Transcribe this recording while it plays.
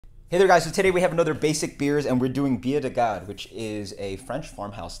Hey there guys, so today we have another basic beers and we're doing Bière de Garde, which is a French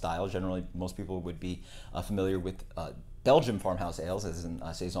farmhouse style. Generally, most people would be familiar with Belgian farmhouse ales, as in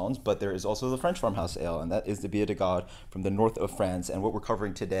Saisons, but there is also the French farmhouse ale, and that is the Bière de Garde from the north of France. And what we're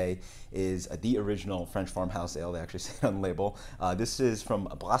covering today is the original French farmhouse ale. They actually say it on the label. This is from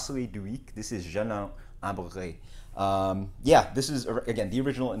Brasserie Duyck. This is Jenlain Ambrée. Yeah, this is, again, the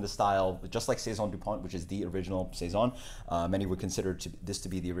original in the style, just like Saison Dupont, which is the original Saison. Many would consider this to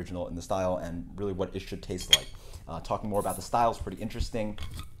be the original in the style and really what it should taste like. Talking more about the style is pretty interesting.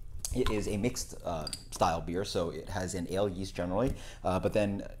 It is a mixed style beer, so it has an ale yeast generally, but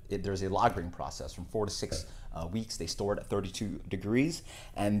then there's a lagering process from 4 to 6 weeks. They store it at 32 degrees,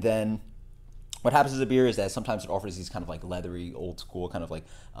 and then what happens as a beer is that sometimes it offers these kind of like leathery, old school, kind of like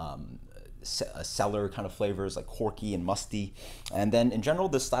cellar kind of flavors, like corky and musty. And then in general,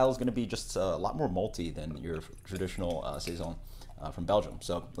 this style is going to be just a lot more malty than your traditional Saison from Belgium.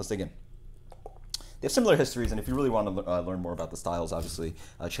 So let's dig in. They have similar histories, and if you really want to learn more about the styles, obviously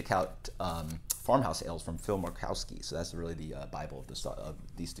check out Farmhouse Ales from Phil Markowski. So that's really the Bible of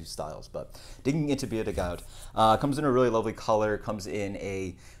these two styles. But digging into Bière de Garde, comes in a really lovely color, comes in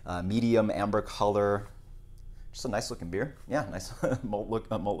a medium amber color. Just a nice looking beer. Yeah, nice malt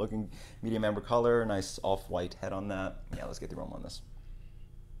looking medium amber color, nice off-white head on that. Yeah, let's get the aroma on this.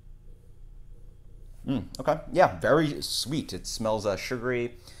 Okay, yeah, very sweet. It smells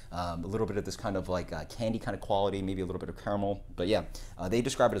sugary, a little bit of this kind of like candy kind of quality, maybe a little bit of caramel. But yeah, they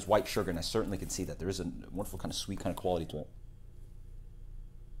describe it as white sugar, and I certainly can see that there is a wonderful kind of sweet kind of quality to it.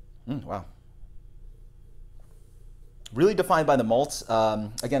 Wow. Really defined by the malts.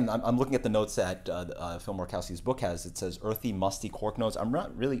 Again, I'm looking at the notes that Phil Markowski's book has. It says earthy, musty cork notes. I'm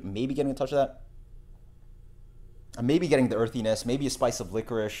not really maybe getting a touch of that. I'm maybe getting the earthiness, maybe a spice of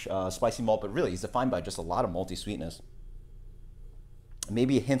licorice, spicy malt, but really he's defined by just a lot of malty sweetness.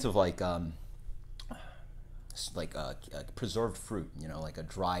 Maybe a hint of like preserved fruit, you know, like a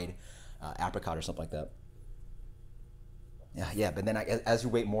dried apricot or something like that. Yeah, but then as you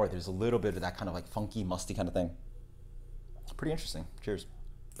wait more, there's a little bit of that kind of like funky, musty kind of thing. Pretty interesting. Cheers.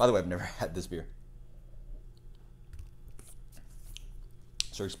 By the way, I've never had this beer,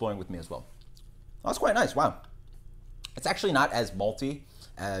 so exploring with me as well. Oh, that's quite nice. Wow. It's actually not as malty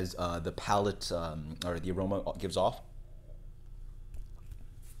as the palate or the aroma gives off.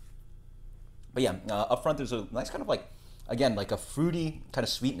 But yeah, up front there's a nice kind of like, again, like a fruity kind of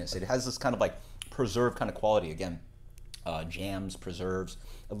sweetness. It has this kind of like preserved kind of quality. Again, jams, preserves,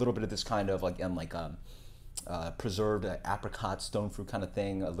 a little bit of this kind of like, and like preserved apricot, stone fruit kind of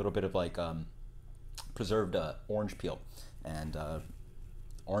thing. A little bit of like preserved orange peel and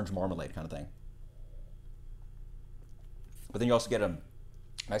orange marmalade kind of thing. But then you also get a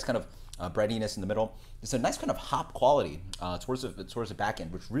nice kind of breadiness in the middle. It's a nice kind of hop quality towards the back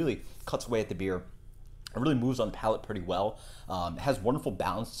end, which really cuts away at the beer. It really moves on the palate pretty well. It has wonderful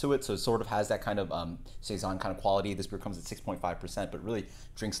balance to it, so it sort of has that kind of Saison kind of quality. This beer comes at 6.5%, but really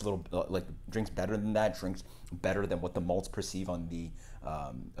drinks a little drinks better than that, drinks better than what the malts perceive on the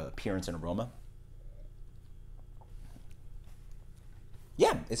appearance and aroma.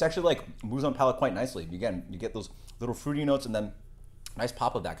 Yeah, it's actually like moves on palate quite nicely. Again, you get those little fruity notes and then nice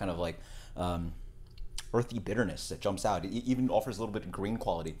pop of that kind of like earthy bitterness that jumps out. It even offers a little bit of green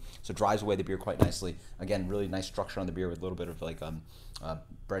quality, so it drives away the beer quite nicely. Again, really nice structure on the beer with a little bit of like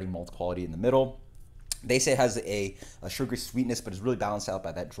bready malt quality in the middle. They say it has a sugary sweetness, but it's really balanced out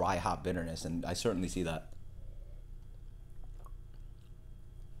by that dry hop bitterness, and I certainly see that.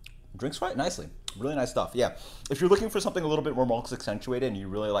 Drinks quite nicely. Really nice stuff. Yeah, if you're looking for something a little bit more malt accentuated and you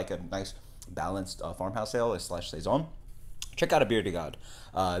really like a nice balanced farmhouse ale / Saison, check out a Bière de Garde.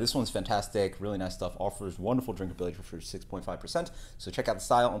 This one's fantastic, really nice stuff, offers wonderful drinkability for 6.5%. So check out the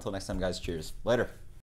style. Until next time, guys, cheers. Later.